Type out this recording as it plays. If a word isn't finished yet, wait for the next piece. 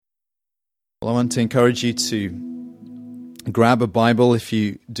Well, I want to encourage you to grab a Bible if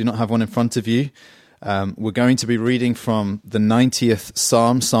you do not have one in front of you. We're going to be reading from the 90th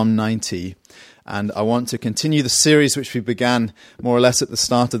Psalm, Psalm 90. And I want to continue the series which we began more or less at the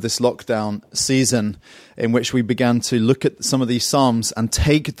start of this lockdown season, in which we began to look at some of these Psalms and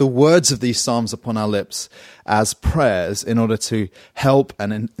take the words of these Psalms upon our lips as prayers in order to help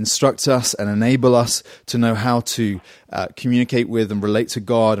and instruct us and enable us to know how to communicate with and relate to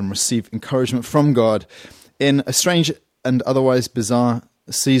God and receive encouragement from God in a strange and otherwise bizarre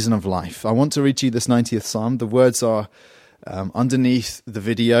season of life. I want to read to you this 90th Psalm. The words are underneath the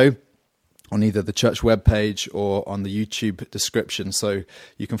video on either the church webpage or on the YouTube description, so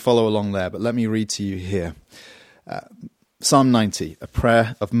you can follow along there. But let me read to you here. Psalm 90, a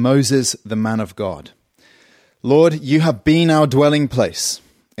prayer of Moses, the man of God. Lord, you have been our dwelling place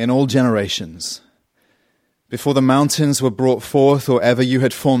in all generations. Before the mountains were brought forth, or ever you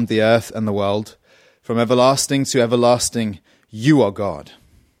had formed the earth and the world, from everlasting to everlasting, you are God.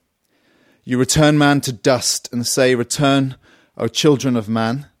 You return man to dust and say, return, O children of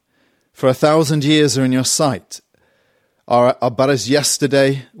man. For 1,000 years are in your sight, are but as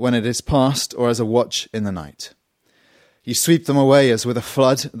yesterday when it is past, or as a watch in the night. You sweep them away as with a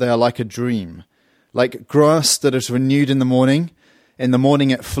flood, they are like a dream. Like grass that is renewed in the morning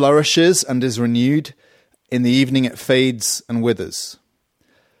it flourishes and is renewed, in the evening it fades and withers.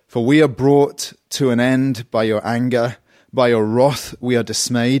 For we are brought to an end by your anger, by your wrath we are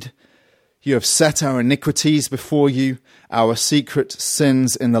dismayed. You have set our iniquities before you, our secret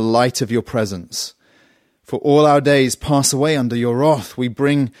sins in the light of your presence. For all our days pass away under your wrath. We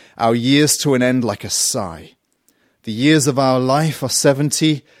bring our years to an end like a sigh. The years of our life are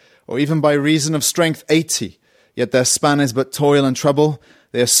 70, or even by reason of strength 80. Yet their span is but toil and trouble.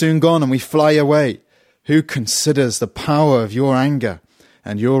 They are soon gone and we fly away. Who considers the power of your anger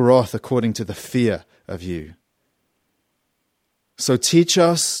and your wrath according to the fear of you? So teach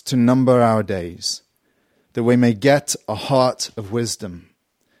us to number our days, that we may get a heart of wisdom.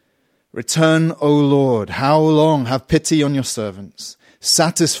 Return, O Lord, how long? Have pity on your servants.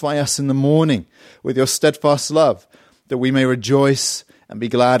 Satisfy us in the morning with your steadfast love, that we may rejoice and be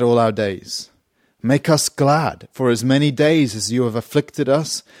glad all our days. Make us glad for as many days as you have afflicted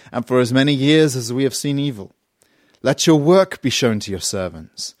us, and for as many years as we have seen evil. Let your work be shown to your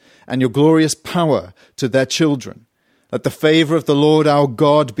servants, and your glorious power to their children. Let the favor of the Lord our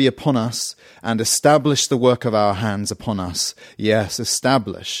God be upon us, and establish the work of our hands upon us. Yes,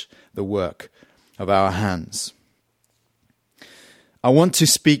 establish the work of our hands. I want to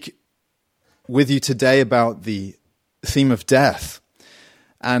speak with you today about the theme of death.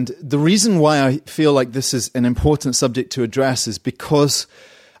 And the reason why I feel like this is an important subject to address is because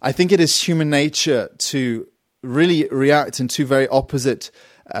I think it is human nature to really react in two very opposite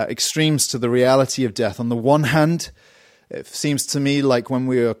extremes to the reality of death. On the one hand, it seems to me like when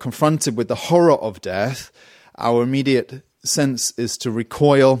we are confronted with the horror of death, our immediate sense is to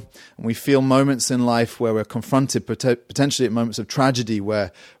recoil, and we feel moments in life where we're confronted, potentially at moments of tragedy,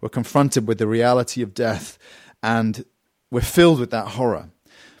 where we're confronted with the reality of death, and we're filled with that horror.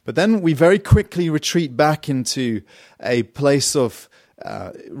 But then we very quickly retreat back into a place of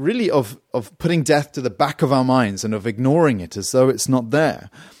of putting death to the back of our minds and of ignoring it as though it's not there.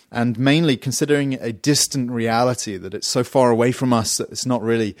 And mainly considering it a distant reality, that it's so far away from us that it's not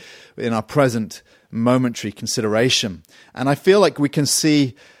really in our present momentary consideration. And I feel like we can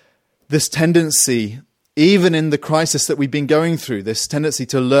see this tendency, even in the crisis that we've been going through, this tendency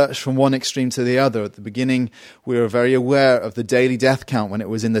to lurch from one extreme to the other. At the beginning, we were very aware of the daily death count when it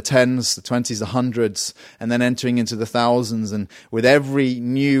was in the tens, the 20s, the hundreds, and then entering into the thousands. And with every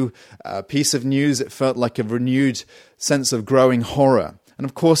new piece of news, it felt like a renewed sense of growing horror. And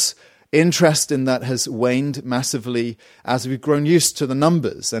of course, interest in that has waned massively as we've grown used to the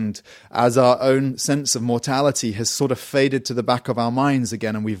numbers and as our own sense of mortality has sort of faded to the back of our minds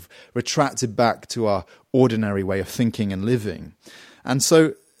again, and we've retracted back to our ordinary way of thinking and living. And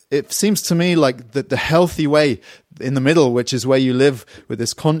so it seems to me like that the healthy way in the middle, which is where you live with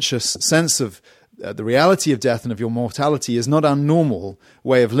this conscious sense of the reality of death and of your mortality, is not our normal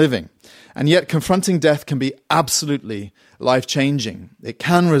way of living. And yet confronting death can be absolutely life-changing. It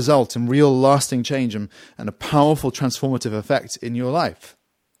can result in real lasting change and a powerful transformative effect in your life.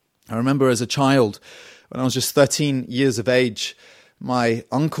 I remember as a child, when I was just 13 years of age, my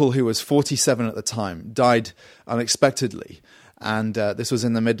uncle, who was 47 at the time, died unexpectedly. And this was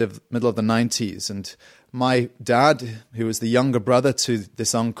in the middle of the 90s. And my dad, who was the younger brother to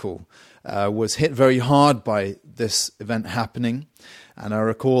this uncle, was hit very hard by this event happening. And I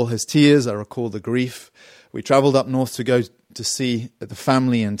recall his tears, I recall the grief. We traveled up north to go to see the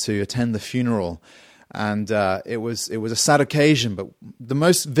family and to attend the funeral. And it was a sad occasion, but the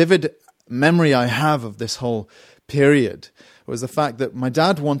most vivid memory I have of this whole period was the fact that my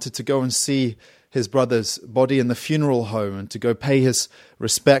dad wanted to go and see his brother's body in the funeral home and to go pay his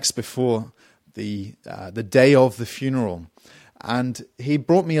respects before the day of the funeral. And he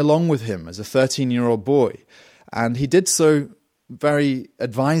brought me along with him as a 13-year-old boy. And he did so very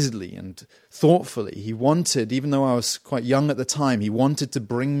advisedly and thoughtfully. He wanted, even though I was quite young at the time, he wanted to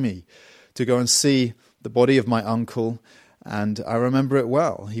bring me to go and see the body of my uncle. And I remember it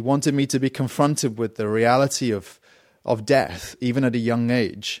well. He wanted me to be confronted with the reality of death, even at a young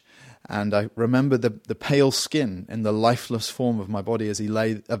age. And I remember the pale skin in the lifeless form of my body as he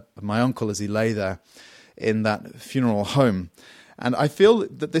lay, my uncle as he lay there in that funeral home. And I feel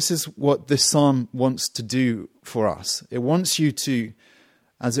that this is what this psalm wants to do for us. It wants you to,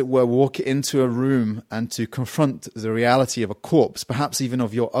 as it were, walk into a room and to confront the reality of a corpse, perhaps even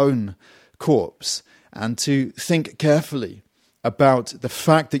of your own corpse, and to think carefully about the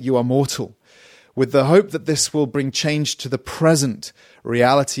fact that you are mortal, with the hope that this will bring change to the present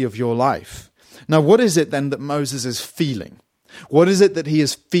reality of your life. Now, what is it then that Moses is feeling? What is it that he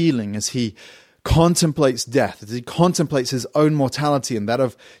is feeling as he contemplates death, as he contemplates his own mortality and that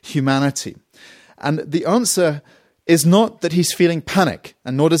of humanity? And the answer is not that he's feeling panic,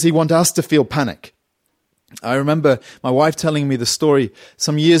 and nor does he want us to feel panic. I remember my wife telling me the story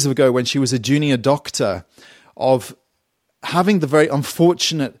some years ago when she was a junior doctor of having the very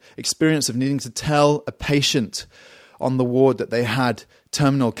unfortunate experience of needing to tell a patient on the ward that they had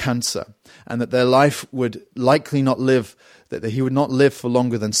terminal cancer and that their life would likely not live, that he would not live for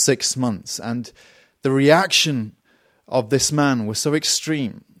longer than 6 months. And the reaction of this man was so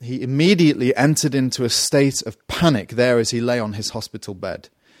extreme. He immediately entered into a state of panic there as he lay on his hospital bed.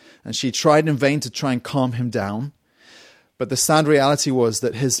 And she tried in vain to try and calm him down. But the sad reality was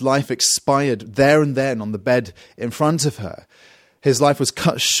that his life expired there and then on the bed in front of her. His life was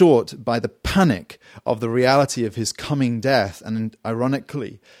cut short by the panic of the reality of his coming death. And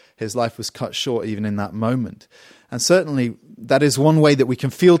ironically, his life was cut short even in that moment. And certainly that is one way that we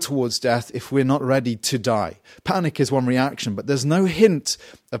can feel towards death if we're not ready to die. Panic is one reaction, but there's no hint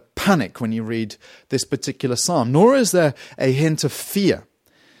of panic when you read this particular psalm, nor is there a hint of fear,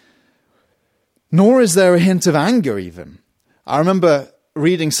 nor is there a hint of anger even. I remember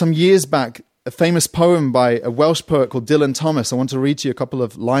reading some years back a famous poem by a Welsh poet called Dylan Thomas. I want to read to you a couple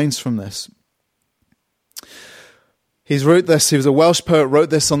of lines from this. He was a Welsh poet,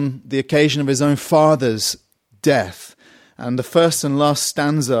 wrote this on the occasion of his own father's death. And the first and last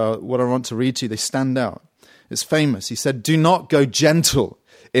stanza, what I want to read to you, they stand out. It's famous. He said, "Do not go gentle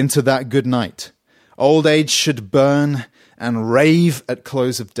into that good night. Old age should burn and rave at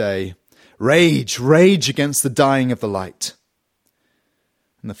close of day. Rage, rage against the dying of the light."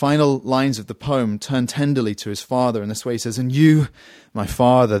 And the final lines of the poem turn tenderly to his father in this way. He says, "And you, my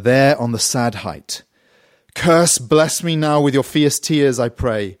father, there on the sad height, curse, bless me now with your fierce tears, I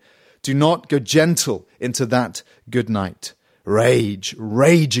pray. Do not go gentle into that good night. Rage,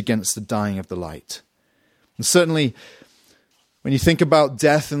 rage against the dying of the light." And certainly, when you think about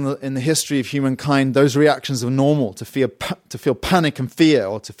death in the history of humankind, those reactions are normal, to feel panic and fear,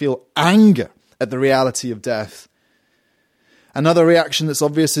 or to feel anger at the reality of death. Another reaction that's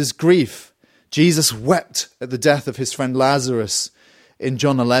obvious is grief. Jesus wept at the death of his friend Lazarus in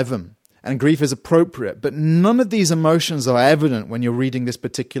John 11, and grief is appropriate. But none of these emotions are evident when you're reading this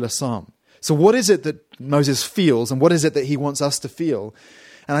particular psalm. So what is it that Moses feels, and what is it that he wants us to feel?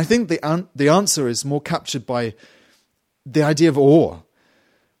 And I think the answer is more captured by the idea of awe,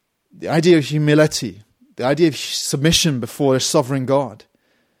 the idea of humility, the idea of submission before a sovereign God.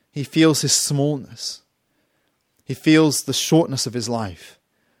 He feels his smallness. He feels the shortness of his life.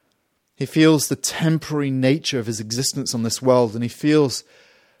 He feels the temporary nature of his existence on this world, and he feels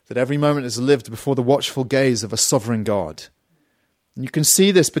that every moment is lived before the watchful gaze of a sovereign God. And you can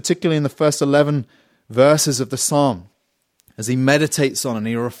see this particularly in the first 11 verses of the psalm, as he meditates on and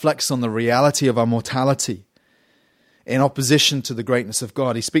he reflects on the reality of our mortality in opposition to the greatness of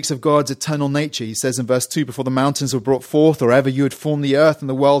God. He speaks of God's eternal nature. He says in verse 2, "Before the mountains were brought forth, or ever you had formed the earth and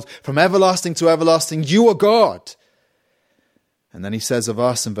the world, from everlasting to everlasting, you are God." And then he says of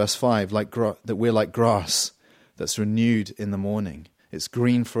us in verse 5, that we're like grass that's renewed in the morning. It's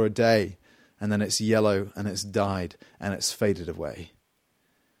green for a day, and then it's yellow, and it's dyed, and it's faded away.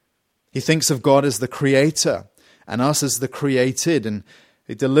 He thinks of God as the creator, and us as the created, and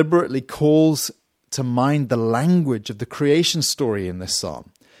he deliberately calls to mind the language of the creation story in this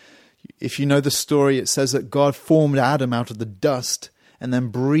psalm. If you know the story, it says that God formed Adam out of the dust and then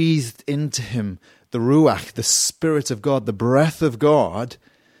breathed into him the Ruach, the Spirit of God, the breath of God,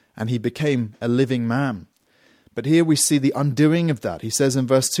 and he became a living man. But here we see the undoing of that. He says in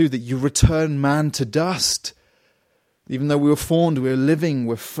verse 2 that you return man to dust. Even though we were formed, we were living,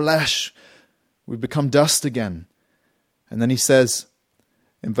 we're flesh, we become dust again. And then he says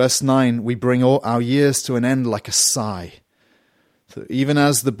in verse 9, we bring all our years to an end like a sigh. So even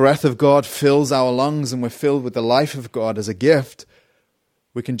as the breath of God fills our lungs and we're filled with the life of God as a gift,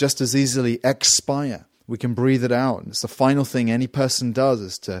 we can just as easily expire. We can breathe it out. And it's the final thing any person does,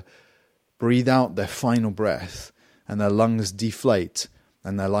 is to breathe out their final breath, and their lungs deflate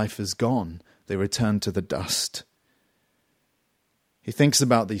and their life is gone. They return to the dust. He thinks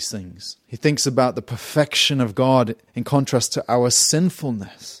about these things. He thinks about the perfection of God in contrast to our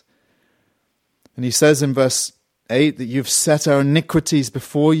sinfulness. And he says in verse 8 that you've set our iniquities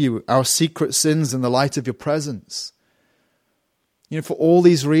before you, our secret sins in the light of your presence. You know, for all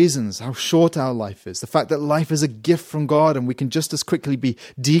these reasons, how short our life is, the fact that life is a gift from God and we can just as quickly be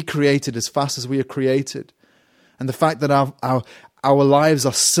decreated as fast as we are created, and the fact that our lives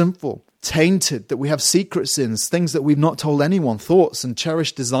are sinful, tainted, that we have secret sins, things that we've not told anyone, thoughts and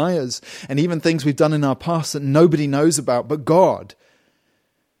cherished desires, and even things we've done in our past that nobody knows about but God.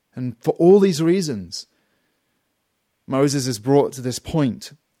 And for all these reasons, Moses is brought to this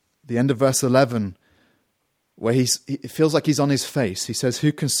point, the end of verse 11, where he feels like he's on his face. He says,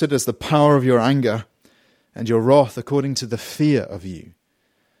 who considers the power of your anger and your wrath according to the fear of you?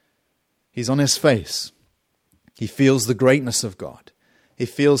 He's on his face. He feels the greatness of God. He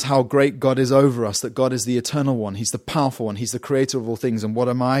feels how great God is over us, that God is the eternal one. He's the powerful one. He's the creator of all things. And what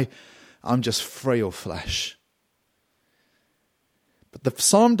am I? I'm just frail flesh. But the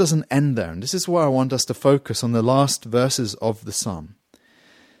psalm doesn't end there. And this is why I want us to focus on the last verses of the psalm.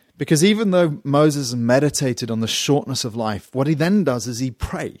 Because even though Moses meditated on the shortness of life, what he then does is he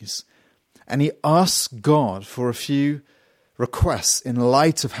prays. And he asks God for a few requests in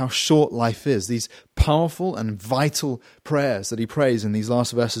light of how short life is. These powerful and vital prayers that he prays in these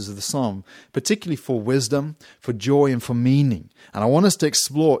last verses of the psalm, particularly for wisdom, for joy, and for meaning. And I want us to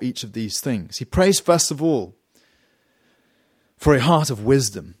explore each of these things. He prays, first of all, for a heart of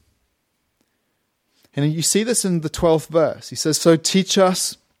wisdom. And you see this in the 12th verse. He says, so teach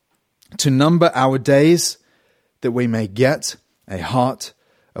us to number our days that we may get a heart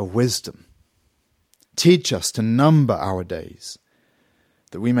of wisdom. Teach us to number our days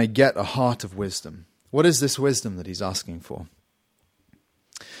that we may get a heart of wisdom. What is this wisdom that he's asking for?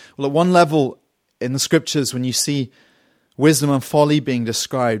 Well, at one level in the scriptures, when you see wisdom and folly being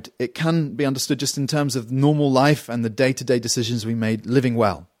described, it can be understood just in terms of normal life and the day-to-day decisions we made living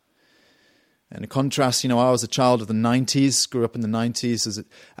well. And in contrast, I was a child of the 90s, grew up in the 90s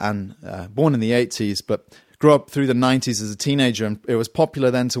and born in the 80s, but grew up through the 90s as a teenager, and it was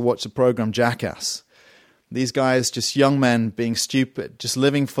popular then to watch the program Jackass. These guys, just young men being stupid, just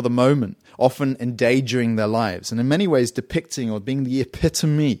living for the moment, often endangering their lives, and in many ways depicting or being the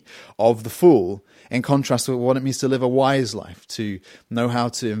epitome of the fool, in contrast with what it means to live a wise life, to know how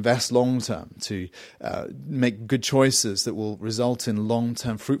to invest long-term, to make good choices that will result in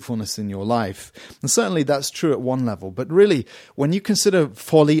long-term fruitfulness in your life. And certainly that's true at one level. But really, when you consider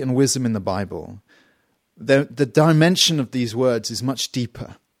folly and wisdom in the Bible, the dimension of these words is much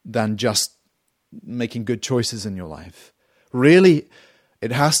deeper than just making good choices in your life. Really,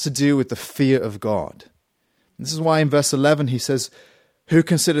 it has to do with the fear of God. This is why in verse 11 he says, who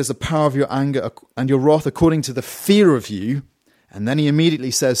considers the power of your anger and your wrath according to the fear of you? And then he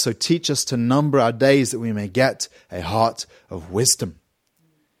immediately says, so teach us to number our days that we may get a heart of wisdom.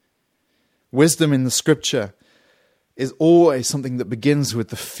 Wisdom in the scripture is always something that begins with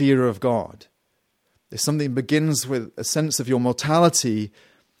the fear of God. It's something that begins with a sense of your mortality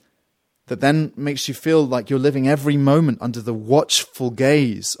that then makes you feel like you're living every moment under the watchful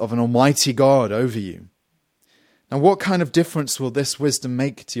gaze of an almighty God over you. Now, what kind of difference will this wisdom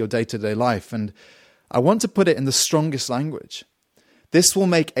make to your day-to-day life? And I want to put it in the strongest language. This will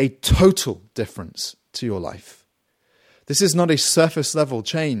make a total difference to your life. This is not a surface-level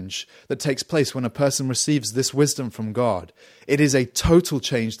change that takes place when a person receives this wisdom from God. It is a total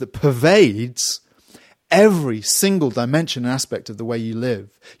change that pervades every single dimension and aspect of the way you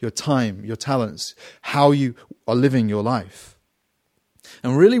live, your time, your talents, how you are living your life.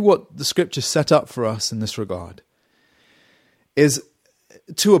 And really what the scriptures set up for us in this regard is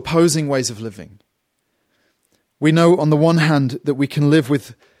two opposing ways of living. We know on the one hand that we can live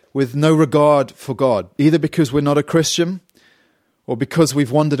with no regard for God, either because we're not a Christian or because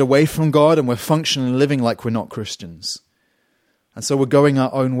we've wandered away from God and we're functionally living like we're not Christians. And so we're going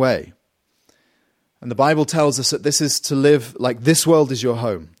our own way. And the Bible tells us that this is to live like this world is your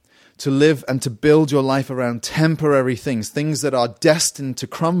home, to live and to build your life around temporary things, things that are destined to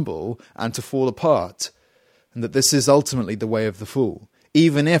crumble and to fall apart, and that this is ultimately the way of the fool.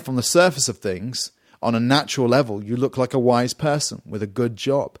 Even if on the surface of things, on a natural level, you look like a wise person with a good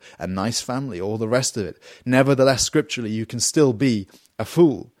job, a nice family, all the rest of it. Nevertheless, scripturally, you can still be a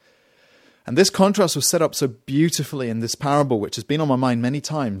fool. And this contrast was set up so beautifully in this parable, which has been on my mind many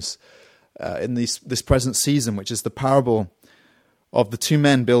times in this present season, which is the parable of the two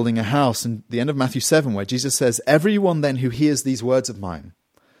men building a house in the end of Matthew 7, where Jesus says, "Everyone then who hears these words of mine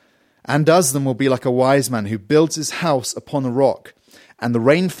and does them will be like a wise man who builds his house upon a rock. And the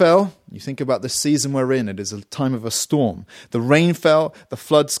rain fell." You think about this season we're in, it is a time of a storm. "The rain fell, the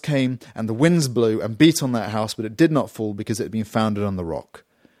floods came, and the winds blew and beat on that house, but it did not fall because it had been founded on the rock.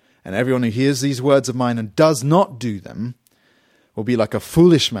 And everyone who hears these words of mine and does not do them will be like a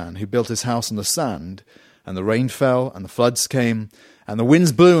foolish man who built his house on the sand. And the rain fell, and the floods came, and the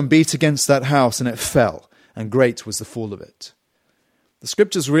winds blew and beat against that house, and it fell, and great was the fall of it." The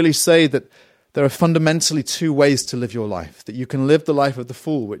scriptures really say that there are fundamentally two ways to live your life. That you can live the life of the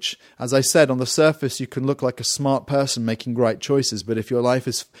fool, which, as I said, on the surface you can look like a smart person making right choices. But if your life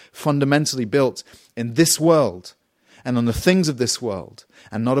is fundamentally built in this world, and on the things of this world,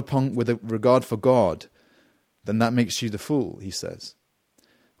 and not upon with a regard for God, then that makes you the fool, he says.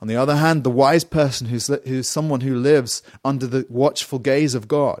 On the other hand, the wise person who's someone who lives under the watchful gaze of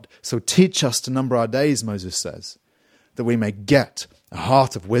God. "So teach us to number our days," Moses says, "that we may get a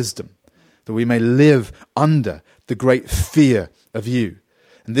heart of wisdom, that we may live under the great fear of you."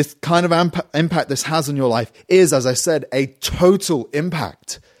 And this kind of impact this has on your life is, as I said, a total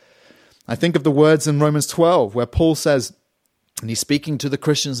impact. I think of the words in Romans 12 where Paul says, and he's speaking to the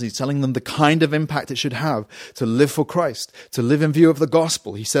Christians, he's telling them the kind of impact it should have to live for Christ, to live in view of the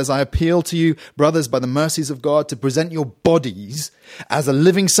gospel. He says, "I appeal to you, brothers, by the mercies of God, to present your bodies as a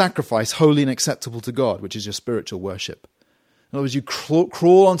living sacrifice, holy and acceptable to God," which is your spiritual worship. In other words, you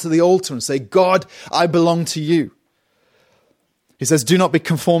crawl onto the altar and say, "God, I belong to you." He says, "Do not be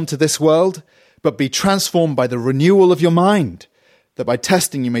conformed to this world, but be transformed by the renewal of your mind, that by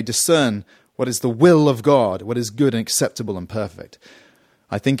testing you may discern what is the will of God, what is good and acceptable and perfect."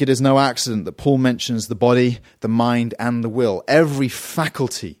 I think it is no accident that Paul mentions the body, the mind, and the will, every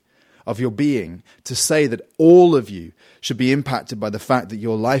faculty of your being, to say that all of you should be impacted by the fact that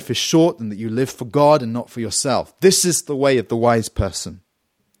your life is short and that you live for God and not for yourself. This is the way of the wise person.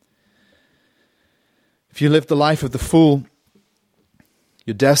 If you live the life of the fool,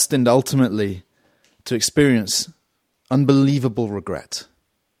 you're destined ultimately to experience unbelievable regret.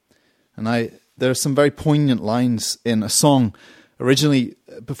 And there are some very poignant lines in a song originally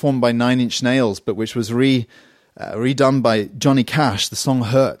performed by Nine Inch Nails, but which was redone by Johnny Cash, the song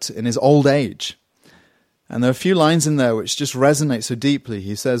Hurt, in his old age. And there are a few lines in there which just resonate so deeply.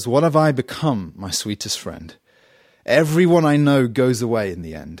 He says, "What have I become, my sweetest friend? Everyone I know goes away in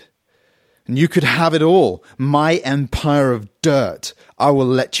the end. And you could have it all, my empire of dirt. I will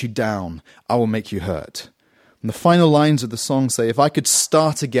let you down. I will make you hurt." And the final lines of the song say, "If I could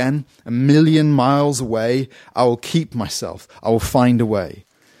start again 1,000,000 miles away, I will keep myself. I will find a way."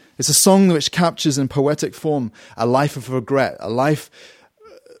 It's a song which captures in poetic form a life of regret, a life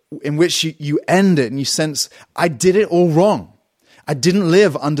in which you end it and you sense, I did it all wrong. I didn't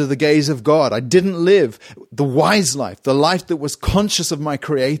live under the gaze of God. I didn't live the wise life, the life that was conscious of my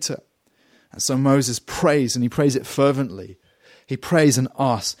Creator. And so Moses prays, and he prays it fervently. He prays and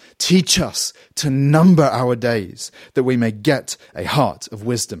asks, "Teach us to number our days, that we may get a heart of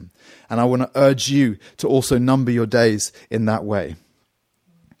wisdom." And I want to urge you to also number your days in that way.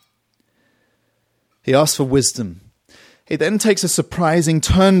 He asks for wisdom. It then takes a surprising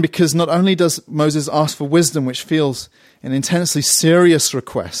turn, because not only does Moses ask for wisdom, which feels an intensely serious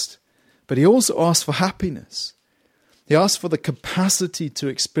request, but he also asks for happiness. He asks for the capacity to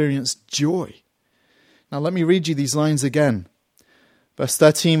experience joy. Now let me read you these lines again. Verse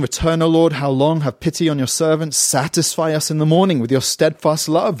 13, "Return, O Lord, how long? Have pity on your servants. Satisfy us in the morning with your steadfast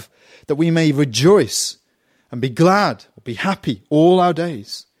love, that we may rejoice and be glad, or be happy all our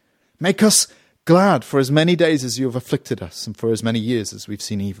days. Make us glad for as many days as you have afflicted us, and for as many years as we've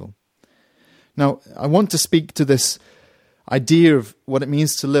seen evil." Now, I want to speak to this idea of what it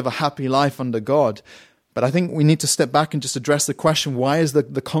means to live a happy life under God, but I think we need to step back and just address the question, why is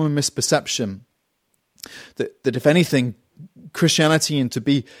the common misperception that if anything, Christianity and to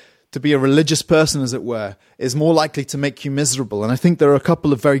be a religious person, as it were, is more likely to make you miserable? And I think there are a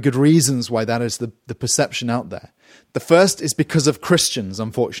couple of very good reasons why that is the perception out there. The first is because of Christians,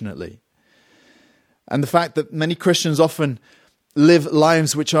 unfortunately. And the fact that many Christians often live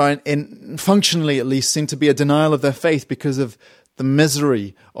lives which are, in functionally at least, seem to be a denial of their faith because of the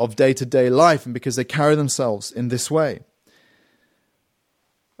misery of day-to-day life and because they carry themselves in this way.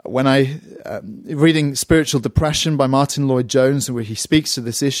 When reading Spiritual Depression by Martin Lloyd-Jones, where he speaks to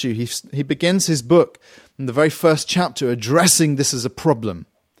this issue, he begins his book in the very first chapter addressing this as a problem.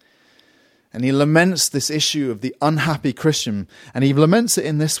 And he laments this issue of the unhappy Christian, and he laments it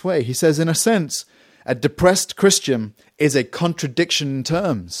in this way. He says, in a sense, a depressed Christian is a contradiction in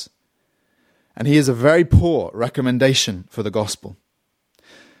terms. And he is a very poor recommendation for the gospel.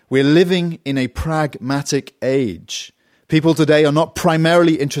 We're living in a pragmatic age. People today are not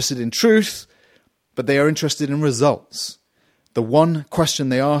primarily interested in truth, but they are interested in results. The one question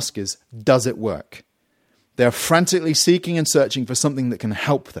they ask is, does it work? They are frantically seeking and searching for something that can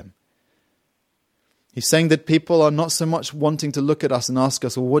help them. He's saying that people are not so much wanting to look at us and ask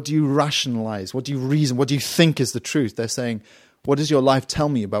us, well, what do you rationalize? What do you reason? What do you think is the truth? They're saying, what does your life tell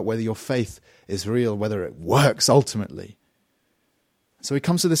me about whether your faith is real, whether it works ultimately? So he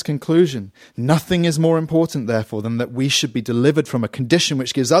comes to this conclusion. Nothing is more important, therefore, than that we should be delivered from a condition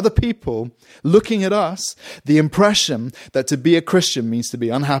which gives other people, looking at us, the impression that to be a Christian means to be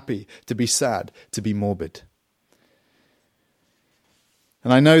unhappy, to be sad, to be morbid.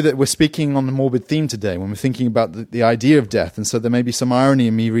 And I know that we're speaking on the morbid theme today when we're thinking about the idea of death, and so there may be some irony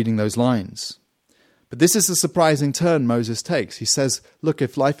in me reading those lines. But this is the surprising turn Moses takes. He says, look,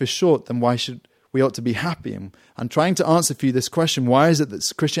 if life is short, then why should we ought to be happy? And I'm trying to answer for you this question, why is it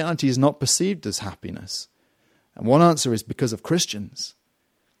that Christianity is not perceived as happiness? And one answer is because of Christians.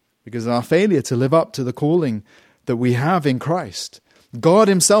 Because of our failure to live up to the calling that we have in Christ. God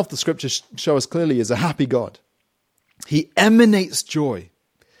himself, the scriptures show us clearly, is a happy God. He emanates joy.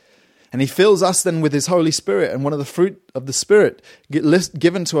 And he fills us then with his Holy Spirit. And one of the fruit of the Spirit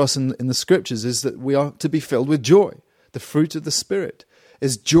given to us in the scriptures is that we are to be filled with joy. The fruit of the Spirit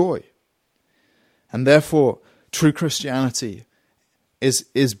is joy. And therefore, true Christianity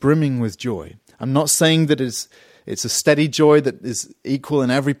is brimming with joy. I'm not saying that it's a steady joy that is equal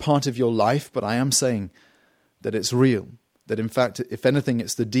in every part of your life, but I am saying that it's real. That in fact, if anything,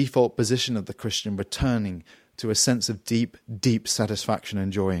 it's the default position of the Christian returning to a sense of deep, deep satisfaction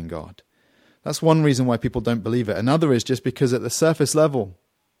and joy in God. That's one reason why people don't believe it. Another is just because at the surface level,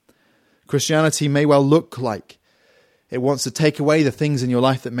 Christianity may well look like it wants to take away the things in your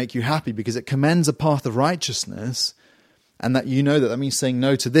life that make you happy because it commends a path of righteousness, and that you know that means saying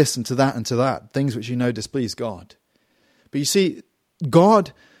no to this and to that, things which you know displease God. But you see,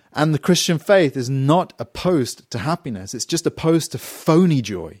 God and the Christian faith is not opposed to happiness. It's just opposed to phony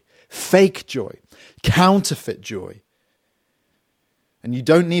joy, fake joy, counterfeit joy. And you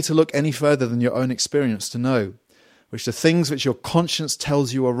don't need to look any further than your own experience to know which the things which your conscience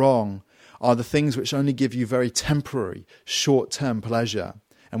tells you are wrong are the things which only give you very temporary, short-term pleasure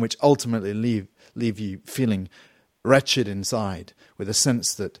and which ultimately leave you feeling wretched inside with a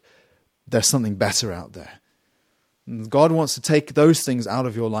sense that there's something better out there. And God wants to take those things out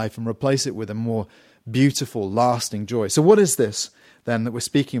of your life and replace it with a more beautiful, lasting joy. So what is this then that we're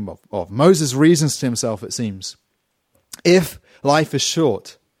speaking of? Moses reasons to himself, it seems, if life is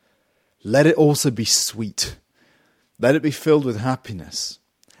short, let it also be sweet. Let it be filled with happiness.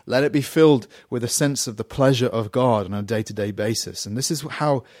 Let it be filled with a sense of the pleasure of God on a day-to-day basis. And this is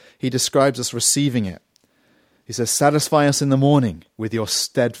how he describes us receiving it. He says, satisfy us in the morning with your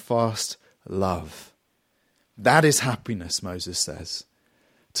steadfast love. That is happiness, Moses says.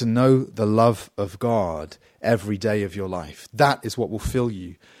 To know the love of God every day of your life. That is what will fill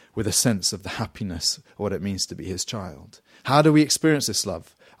you with a sense of the happiness of what it means to be his child. How do we experience this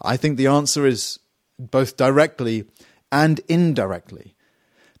love? I think the answer is both directly and indirectly.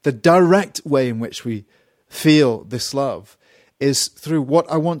 The direct way in which we feel this love is through what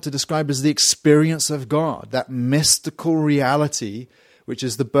I want to describe as the experience of God, that mystical reality, which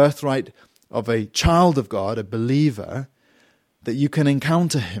is the birthright of a child of God, a believer, that you can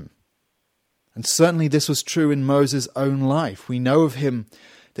encounter him. And certainly this was true in Moses' own life. We know of him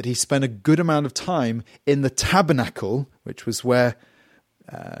that he spent a good amount of time in the tabernacle, which was where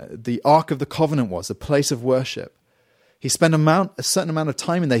the Ark of the Covenant was, a place of worship. He spent a certain amount of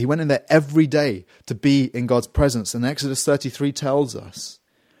time in there. He went in there every day to be in God's presence. And Exodus 33 tells us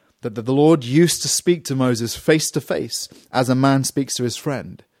that the Lord used to speak to Moses face to face as a man speaks to his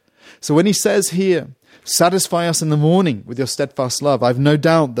friend. So when he says here, satisfy us in the morning with your steadfast love, I've no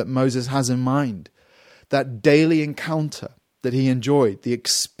doubt that Moses has in mind that daily encounter that he enjoyed, the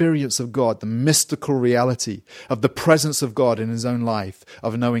experience of God, the mystical reality of the presence of God in his own life,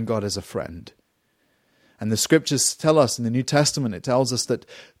 of knowing God as a friend. And the scriptures tell us in the New Testament, it tells us that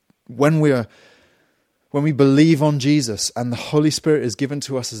when we are when we believe on Jesus and the Holy Spirit is given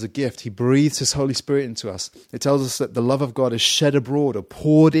to us as a gift, he breathes his Holy Spirit into us. It tells us that the love of God is shed abroad or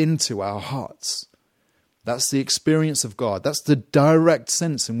poured into our hearts. That's the experience of God. That's the direct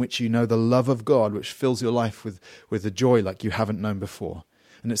sense in which you know the love of God, which fills your life with a joy like you haven't known before.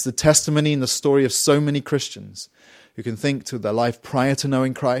 And it's the testimony and the story of so many Christians who can think to their life prior to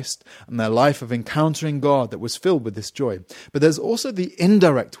knowing Christ and their life of encountering God that was filled with this joy. But there's also the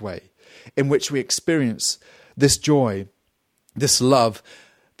indirect way in which we experience this joy, this love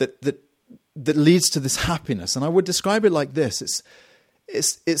that leads to this happiness. And I would describe it like this.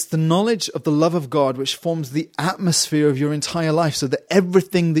 It's the knowledge of the love of God which forms the atmosphere of your entire life, so that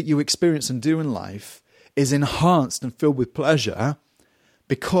everything that you experience and do in life is enhanced and filled with pleasure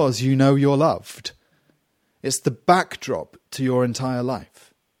because you know you're loved. It's the backdrop to your entire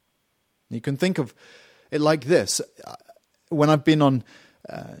life. You can think of it like this. When I've been on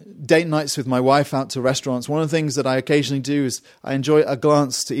date nights with my wife out to restaurants, one of the things that I occasionally do is I enjoy a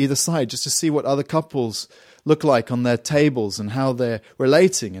glance to either side just to see what other couples look like on their tables and how they're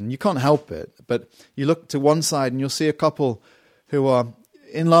relating. And you can't help it, but you look to one side and you'll see a couple who are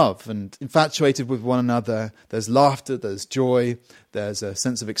in love and infatuated with one another. There's laughter, there's joy, there's a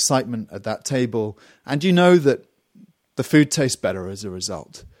sense of excitement at that table. And you know that the food tastes better as a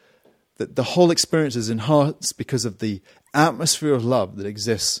result. That the whole experience is enhanced because of the atmosphere of love that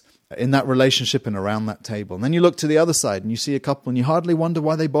exists in that relationship and around that table. And then you look to the other side and you see a couple and you hardly wonder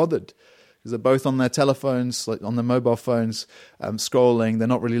why they bothered. Because they're both on their telephones, like on their mobile phones, scrolling. They're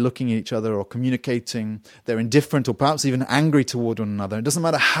not really looking at each other or communicating. They're indifferent or perhaps even angry toward one another. It doesn't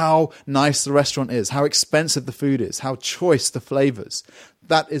matter how nice the restaurant is, how expensive the food is, how choice the flavors.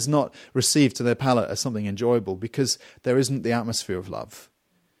 That is not received to their palate as something enjoyable because there isn't the atmosphere of love.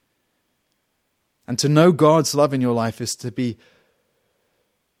 And to know God's love in your life is to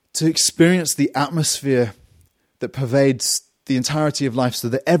experience the atmosphere that pervades the entirety of life, so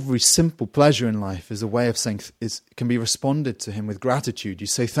that every simple pleasure in life is a way of saying can be responded to him with gratitude. You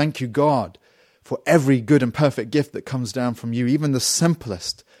say, thank you, God, for every good and perfect gift that comes down from you, even the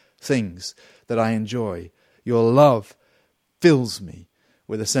simplest things that I enjoy. Your love fills me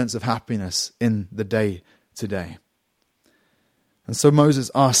with a sense of happiness in the day to day. And so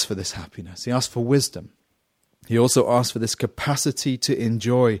Moses asked for this happiness. He asked for wisdom. He also asked for this capacity to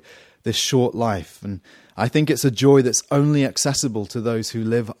enjoy this short life. And I think it's a joy that's only accessible to those who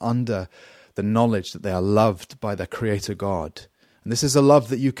live under the knowledge that they are loved by their Creator God. And this is a love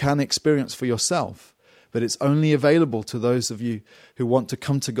that you can experience for yourself, but it's only available to those of you who want to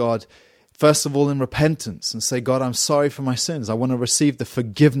come to God, first of all in repentance and say, God, I'm sorry for my sins. I want to receive the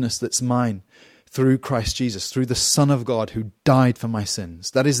forgiveness that's mine through Christ Jesus, through the Son of God who died for my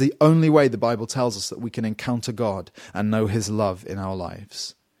sins. That is the only way the Bible tells us that we can encounter God and know his love in our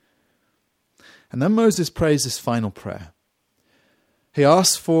lives. And then Moses prays this final prayer. He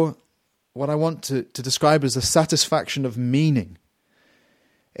asks for what I want to describe as a satisfaction of meaning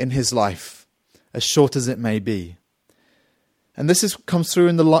in his life, as short as it may be. And this comes through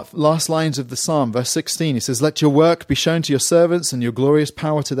in the last lines of the psalm, verse 16. He says, let your work be shown to your servants and your glorious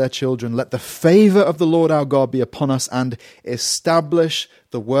power to their children. Let the favor of the Lord our God be upon us and establish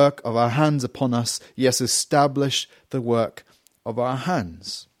the work of our hands upon us. Yes, establish the work of our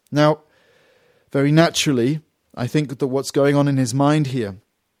hands. Now, very naturally, I think that what's going on in his mind here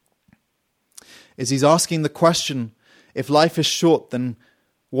is he's asking the question, if life is short, then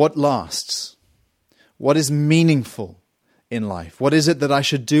what lasts? What is meaningful in life? What is it that I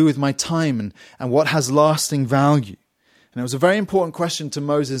should do with my time and what has lasting value? And it was a very important question to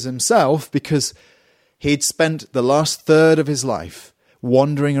Moses himself because he'd spent the last third of his life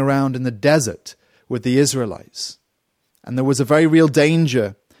wandering around in the desert with the Israelites. And there was a very real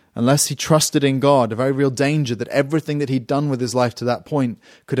danger, unless he trusted in God, a very real danger that everything that he'd done with his life to that point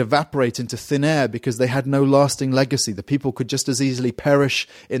could evaporate into thin air because they had no lasting legacy. The people could just as easily perish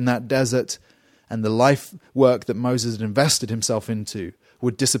in that desert, and the life work that Moses had invested himself into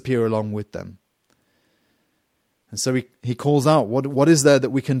would disappear along with them. And so he calls out, what is there that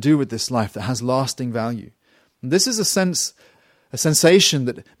we can do with this life that has lasting value? And this is a sensation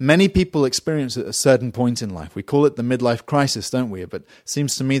that many people experience at a certain point in life. We call it the midlife crisis, don't we? But it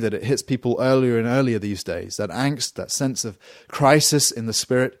seems to me that it hits people earlier and earlier these days. That angst, that sense of crisis in the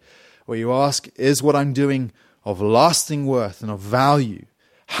spirit, where you ask, is what I'm doing of lasting worth and of value?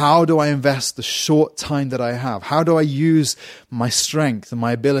 How do I invest the short time that I have? How do I use my strength and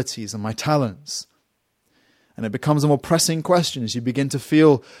my abilities and my talents? And it becomes a more pressing question as you begin to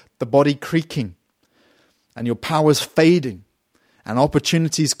feel the body creaking and your powers fading and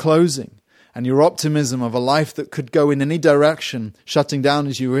opportunities closing and your optimism of a life that could go in any direction shutting down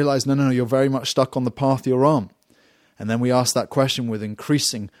as you realize, no, you're very much stuck on the path you're on. And then we ask that question with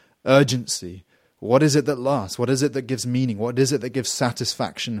increasing urgency. What is it that lasts? What is it that gives meaning? What is it that gives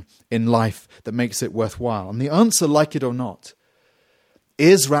satisfaction in life that makes it worthwhile? And the answer, like it or not,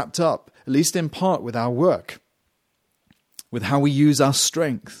 is wrapped up, at least in part, with our work, with how we use our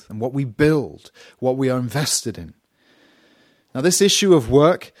strength and what we build, what we are invested in. Now, this issue of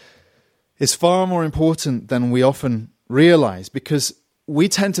work is far more important than we often realize, because we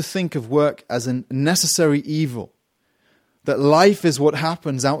tend to think of work as a necessary evil. That life is what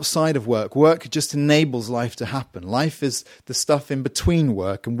happens outside of work. Work just enables life to happen. Life is the stuff in between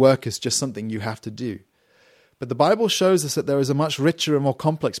work, and work is just something you have to do. But the Bible shows us that there is a much richer and more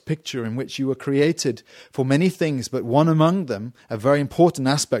complex picture in which you were created for many things, but one among them, a very important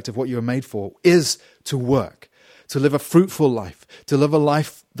aspect of what you were made for, is to work, to live a fruitful life, to live a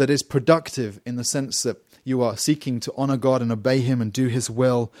life that is productive in the sense that you are seeking to honor God and obey Him and do His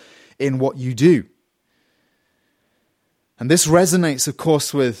will in what you do. And this resonates, of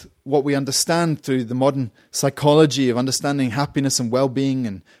course, with what we understand through the modern psychology of understanding happiness and well-being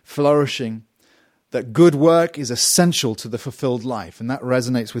and flourishing, that good work is essential to the fulfilled life. And that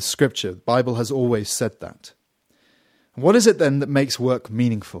resonates with Scripture. The Bible has always said that. And what is it then that makes work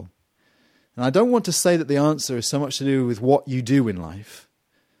meaningful? And I don't want to say that the answer is so much to do with what you do in life,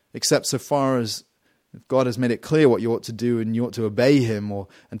 except so far as God has made it clear what you ought to do and you ought to obey Him,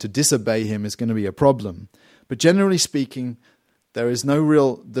 and to disobey Him is going to be a problem. But generally speaking, there's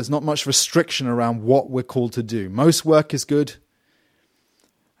not much restriction around what we're called to do. Most work is good,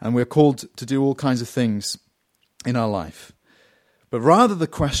 and we're called to do all kinds of things in our life. But rather the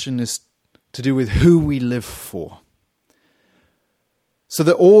question is to do with who we live for. So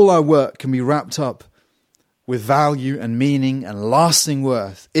that all our work can be wrapped up with value and meaning and lasting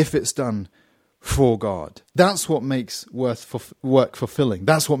worth if it's done for God. That's what makes work fulfilling.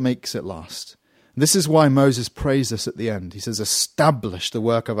 That's what makes it last. This is why Moses prays us at the end. He says, establish the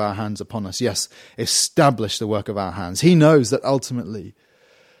work of our hands upon us. Yes, establish the work of our hands. He knows that ultimately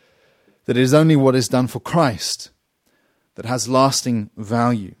that it is only what is done for Christ that has lasting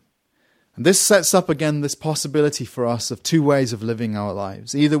value. And this sets up again this possibility for us of two ways of living our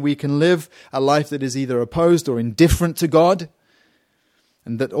lives. Either we can live a life that is either opposed or indifferent to God,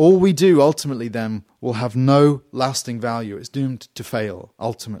 and that all we do ultimately then will have no lasting value. It's doomed to fail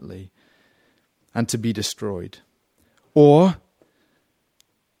ultimately and to be destroyed. Or,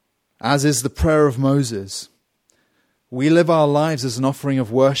 as is the prayer of Moses, we live our lives as an offering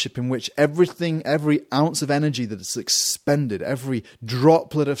of worship in which everything, every ounce of energy that is expended, every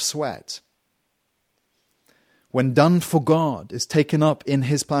droplet of sweat, when done for God, is taken up in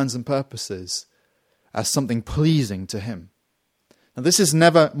His plans and purposes as something pleasing to Him. Now, this is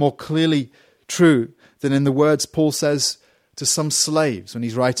never more clearly true than in the words Paul says to some slaves when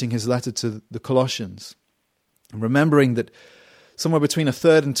he's writing his letter to the Colossians. And remembering that somewhere between a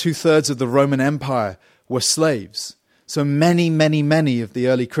third and 2/3 of the Roman Empire were slaves. So many of the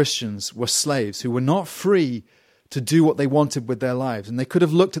early Christians were slaves who were not free to do what they wanted with their lives. And they could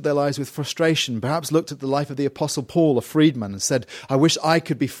have looked at their lives with frustration, perhaps looked at the life of the Apostle Paul, a freedman, and said, I wish I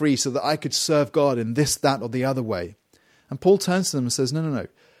could be free so that I could serve God in this, that, or the other way. And Paul turns to them and says, no.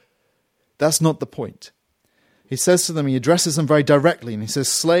 That's not the point. He says to them, he addresses them very directly, and he says,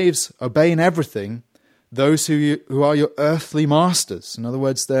 slaves, obey in everything those who are your earthly masters. In other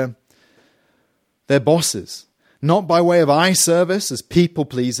words, they're bosses. Not by way of eye service as people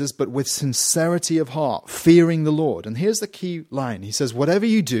pleasers, but with sincerity of heart, fearing the Lord. And here's the key line. He says, whatever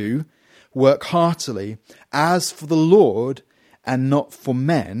you do, work heartily, as for the Lord and not for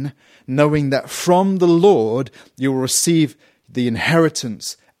men, knowing that from the Lord you will receive the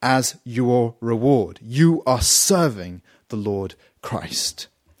inheritance as your reward. You are serving the Lord Christ.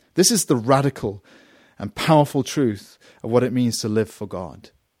 This is the radical and powerful truth of what it means to live for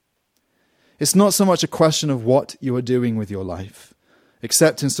God. It's not so much a question of what you are doing with your life,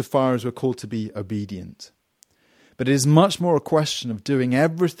 except insofar as we're called to be obedient. But it is much more a question of doing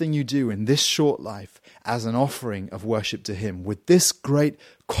everything you do in this short life as an offering of worship to Him, with this great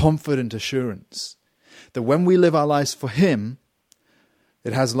confident assurance that when we live our lives for Him,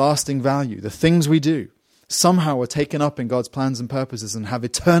 it has lasting value. The things we do somehow are taken up in God's plans and purposes and have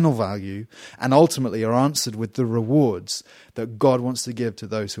eternal value, and ultimately are answered with the rewards that God wants to give to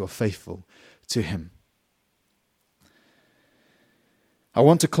those who are faithful to Him. I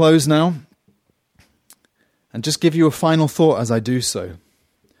want to close now and just give you a final thought as I do so.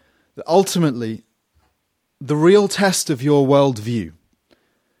 That ultimately, the real test of your worldview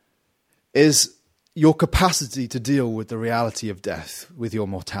is your capacity to deal with the reality of death, with your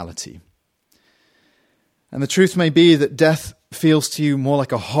mortality. And the truth may be that death feels to you more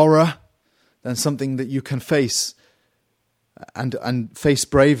like a horror than something that you can face and face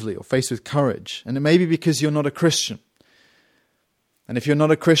bravely or face with courage. And it may be because you're not a Christian. And if you're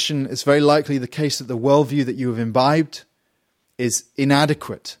not a Christian, it's very likely the case that the worldview that you have imbibed is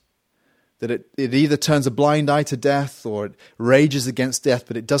inadequate. That it either turns a blind eye to death or it rages against death,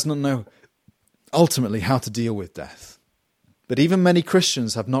 but it does not know ultimately how to deal with death. But even many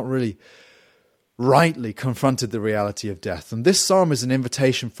Christians have not really rightly confronted the reality of death. And this psalm is an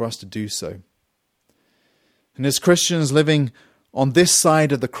invitation for us to do so. And as Christians living on this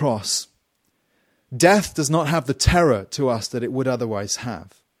side of the cross, death does not have the terror to us that it would otherwise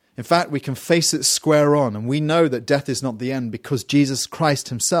have. In fact, we can face it square on, and we know that death is not the end because Jesus Christ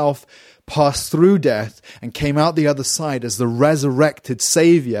himself passed through death and came out the other side as the resurrected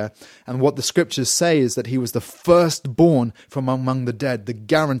Savior. And what the scriptures say is that he was the firstborn from among the dead, the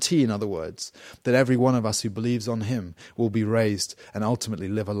guarantee, in other words, that every one of us who believes on him will be raised and ultimately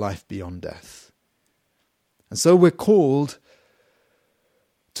live a life beyond death. And so we're called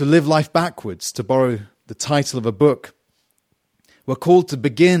to live life backwards, to borrow the title of a book. We're called to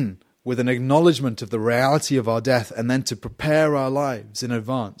begin with an acknowledgement of the reality of our death and then to prepare our lives in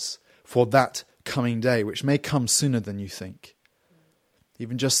advance for that coming day, which may come sooner than you think.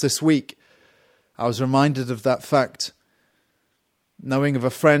 Even just this week, I was reminded of that fact, knowing of a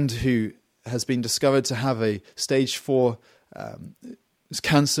friend who has been discovered to have a stage 4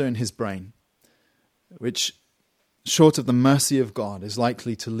 cancer in his brain, which, short of the mercy of God, is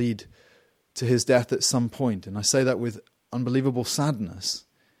likely to lead to his death at some point. And I say that with unbelievable sadness.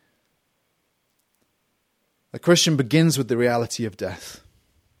 A Christian begins with the reality of death.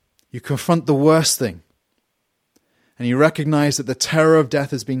 You confront the worst thing, and you recognize that the terror of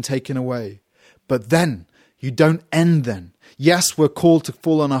death has been taken away. But then, you don't end then. Yes, we're called to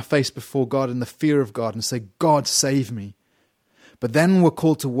fall on our face before God in the fear of God and say, God, save me. But then we're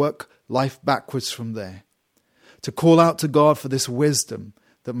called to work life backwards from there, to call out to God for this wisdom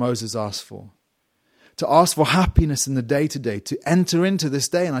that Moses asked for, to ask for happiness in the day-to-day, to enter into this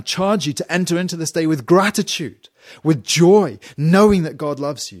day. And I charge you to enter into this day with gratitude, with joy, knowing that God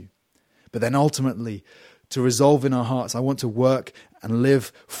loves you. But then ultimately, to resolve in our hearts, I want to work and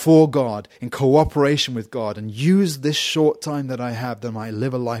live for God, in cooperation with God, and use this short time that I have, that I might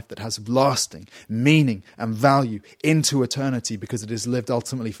live a life that has lasting meaning and value into eternity, because it is lived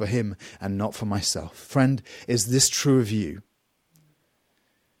ultimately for him and not for myself. Friend, is this true of you?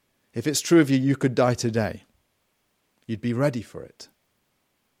 If it's true of you, you could die today. You'd be ready for it.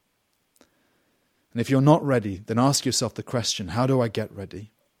 And if you're not ready, then ask yourself the question, how do I get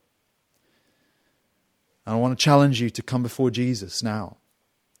ready? And I want to challenge you to come before Jesus now.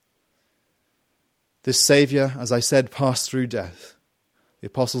 This Savior, as I said, passed through death. The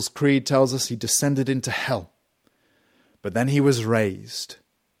Apostles' Creed tells us he descended into hell, but then he was raised.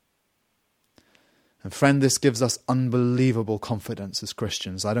 And friend, this gives us unbelievable confidence as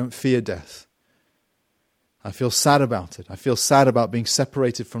Christians. I don't fear death. I feel sad about it. I feel sad about being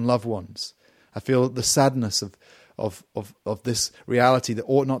separated from loved ones. I feel the sadness of this reality that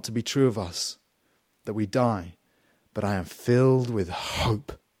ought not to be true of us, that we die. But I am filled with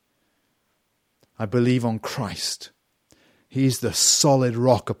hope. I believe on Christ. He's the solid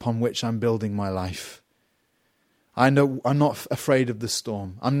rock upon which I'm building my life. I know I'm not afraid of the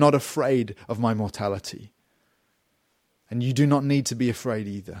storm. I'm not afraid of my mortality. And you do not need to be afraid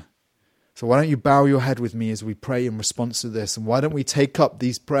either. So why don't you bow your head with me as we pray in response to this? And why don't we take up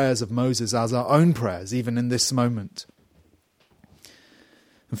these prayers of Moses as our own prayers, even in this moment?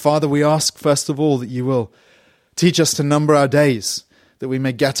 And Father, we ask first of all that you will teach us to number our days, that we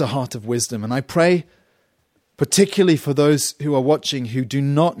may get a heart of wisdom. And I pray particularly for those who are watching who do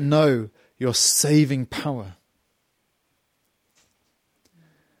not know your saving power,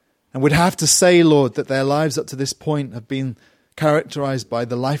 and would have to say, Lord, that their lives up to this point have been characterized by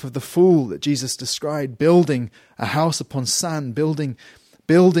the life of the fool that Jesus described, building a house upon sand, building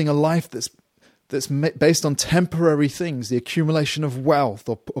a life that's based on temporary things, the accumulation of wealth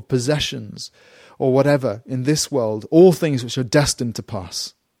or possessions or whatever in this world, all things which are destined to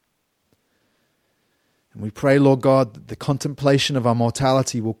pass. And we pray, Lord God, that the contemplation of our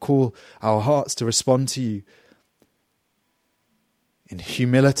mortality will call our hearts to respond to you in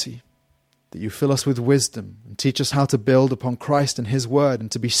humility, that you fill us with wisdom and teach us how to build upon Christ and his word and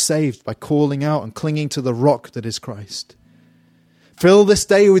to be saved by calling out and clinging to the rock that is Christ. Fill this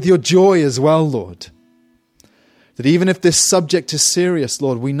day with your joy as well, Lord. That even if this subject is serious,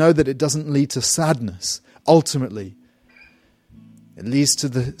 Lord, we know that it doesn't lead to sadness. Ultimately, it leads to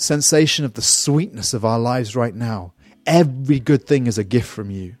the sensation of the sweetness of our lives right now. Every good thing is a gift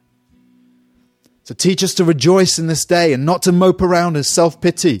from you. So teach us to rejoice in this day and not to mope around in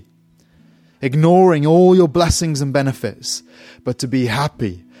self-pity, ignoring all your blessings and benefits, but to be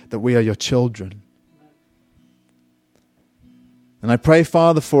happy that we are your children. And I pray,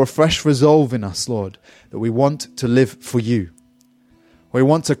 Father, for a fresh resolve in us, Lord, that we want to live for you. We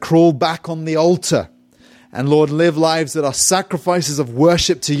want to crawl back on the altar and, Lord, live lives that are sacrifices of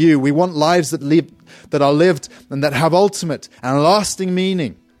worship to you. We want lives that are lived and that have ultimate and lasting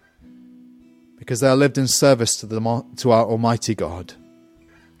meaning because they are lived in service to our Almighty God.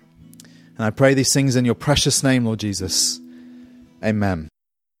 And I pray these things in your precious name, Lord Jesus. Amen.